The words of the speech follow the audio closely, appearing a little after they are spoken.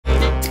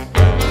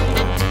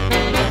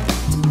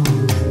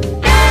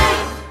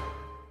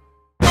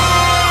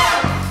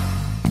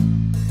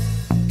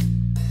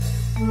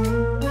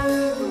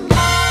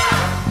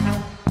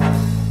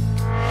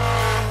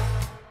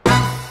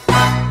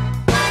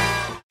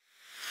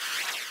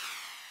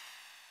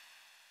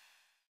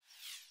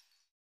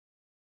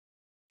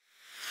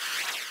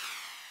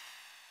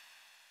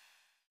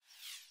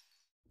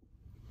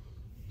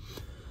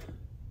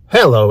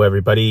Hello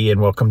everybody,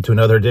 and welcome to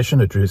another edition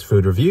of Drew's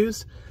Food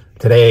Reviews.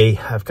 Today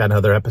I've got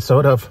another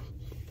episode of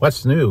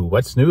What's New.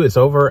 What's New is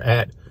over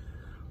at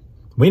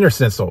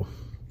Wienerschnitzel.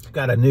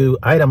 Got a new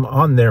item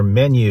on their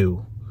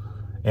menu,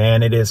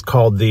 and it is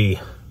called the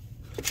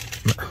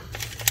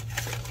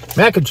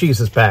mac and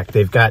cheese is back.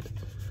 They've got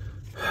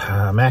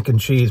mac and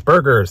cheese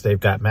burgers. They've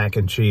got mac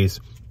and cheese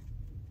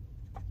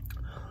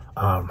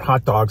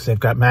hot dogs. They've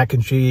got mac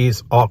and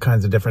cheese, all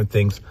kinds of different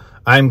things.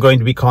 I'm going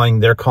to be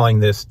they're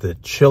calling this the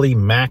chili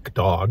mac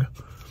dog.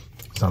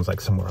 Sounds like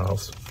somewhere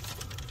else.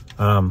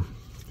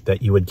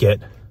 That you would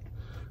get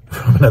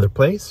from another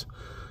place,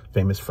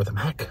 famous for the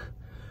mac.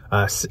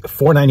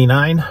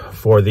 $4.99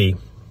 for the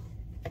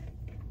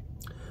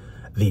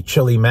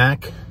chili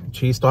mac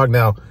cheese dog.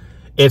 Now,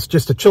 it's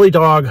just a chili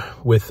dog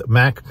with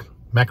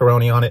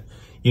macaroni on it.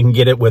 You can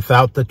get it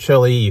without the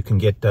chili. You can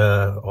get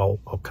all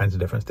kinds of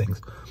different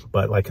things.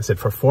 But like I said,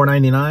 for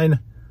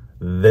 $4.99,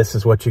 this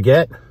is what you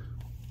get.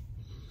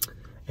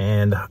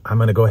 And I'm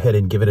going to go ahead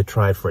and give it a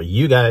try for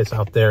you guys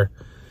out there.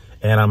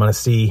 And I'm going to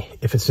see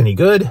if it's any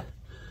good.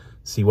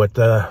 See what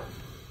all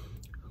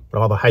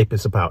the hype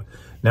is about.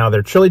 Now,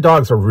 their chili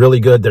dogs are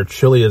really good. Their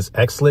chili is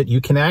excellent. You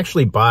can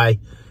actually buy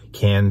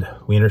canned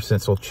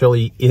Wienerschnitzel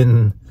chili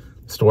in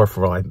the store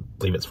for, I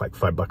believe it's like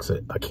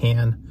 $5 a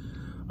can.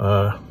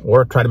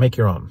 Or try to make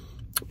your own.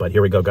 But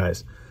here we go,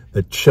 guys.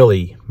 The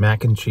chili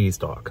mac and cheese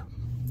dog.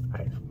 All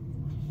right.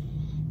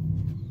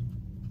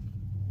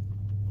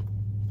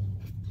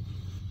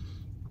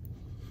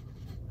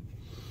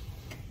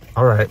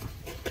 All right.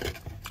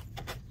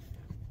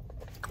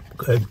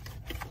 Good.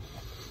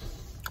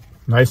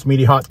 Nice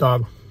meaty hot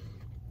dog.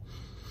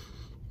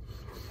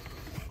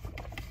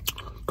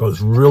 Goes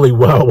really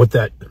well with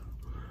that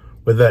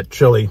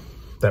chili.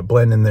 That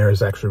blend in there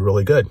is actually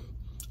really good.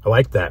 I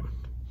like that.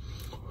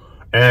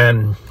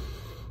 And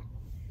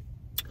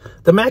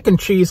the mac and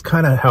cheese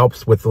kind of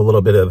helps with a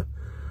little bit of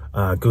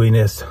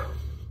gooiness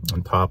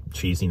on top,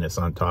 cheesiness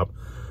on top.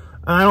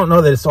 I don't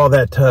know that it's all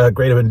that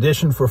great of an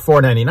addition for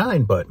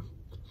 $4.99, but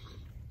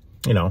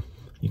you know,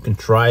 you can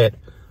try it.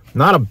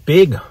 Not a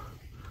big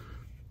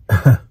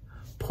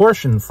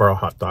portion for a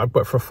hot dog,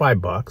 but for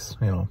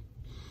 $5, you know.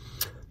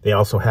 They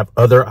also have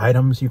other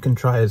items you can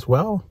try as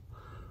well.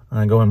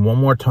 I'm going one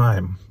more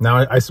time.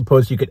 Now, I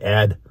suppose you could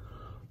add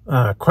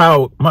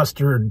kraut,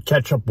 mustard,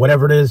 ketchup,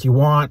 whatever it is you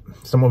want.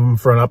 Some of them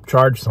for an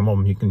upcharge. Some of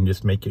them you can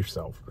just make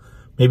yourself.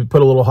 Maybe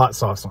put a little hot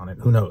sauce on it.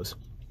 Who knows?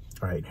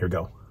 All right, here we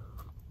go.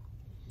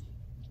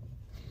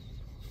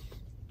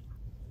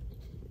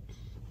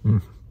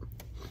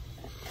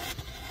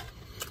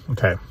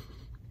 Okay.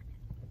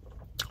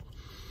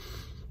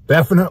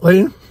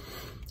 Definitely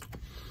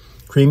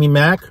creamy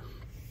mac.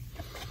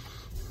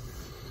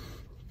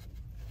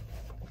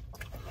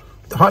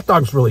 The hot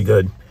dog's really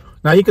good.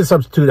 Now, you can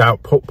substitute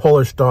out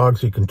Polish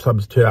dogs. You can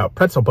substitute out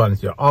pretzel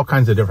buns. You know, all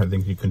kinds of different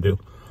things you can do.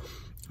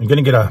 You're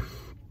going to get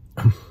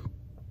an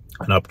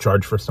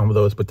upcharge for some of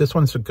those, but this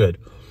one's good.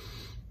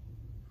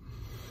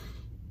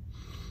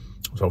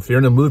 So if you're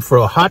in the mood for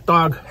a hot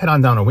dog, head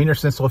on down to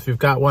Wienerschnitzel if you've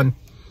got one.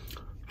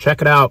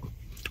 Check it out.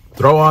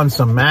 Throw on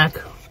some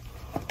mac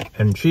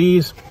and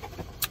cheese.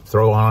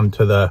 Throw on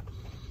to the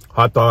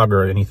hot dog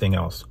or anything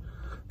else.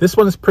 This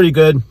one is pretty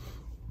good.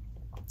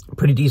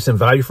 Pretty decent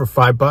value for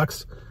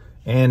 $5.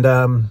 And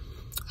I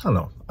don't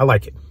know, I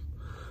like it.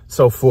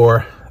 So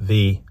for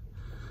the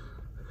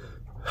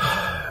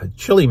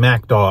chili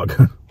mac dog,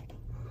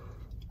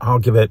 I'll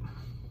give it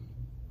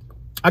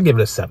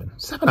a 7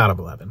 out of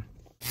 11.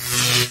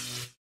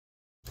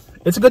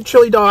 It's a good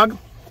chili dog.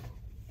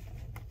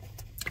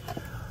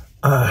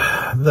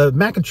 The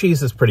mac and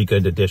cheese is pretty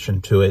good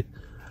addition to it.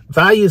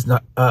 Value is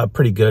not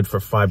pretty good for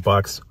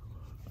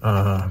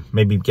 $5.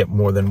 Maybe get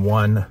more than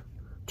one.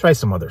 Try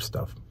some other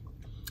stuff.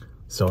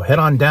 So head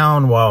on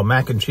down while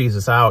mac and cheese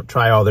is out.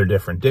 Try all their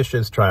different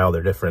dishes. Try all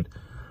their different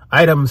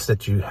items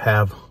that you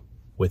have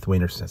with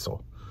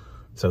Wienerschnitzel.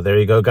 So there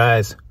you go,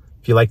 guys.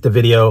 If you liked the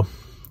video,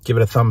 give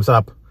it a thumbs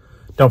up.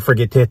 Don't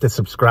forget to hit the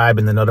subscribe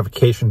and the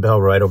notification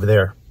bell right over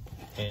there.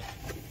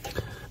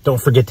 Don't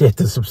forget to hit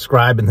the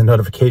subscribe and the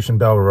notification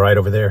bell right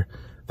over there.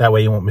 That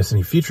way you won't miss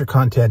any future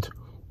content,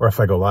 or if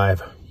I go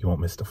live, you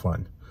won't miss the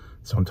fun.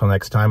 So until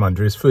next time on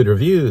Drew's Food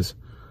Reviews,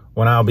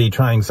 when I'll be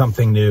trying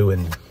something new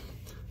and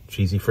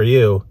cheesy for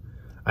you,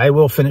 I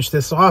will finish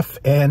this off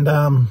and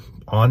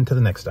on to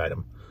the next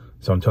item.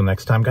 So until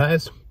next time,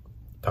 guys,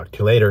 talk to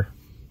you later.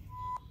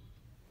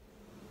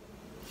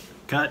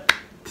 Cut.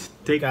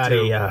 Take got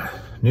a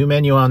new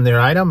menu on their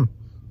item.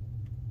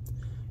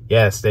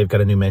 Yes, they've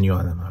got a new menu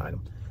on their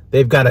item.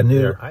 They've got a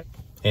new,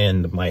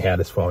 and my hat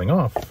is falling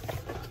off.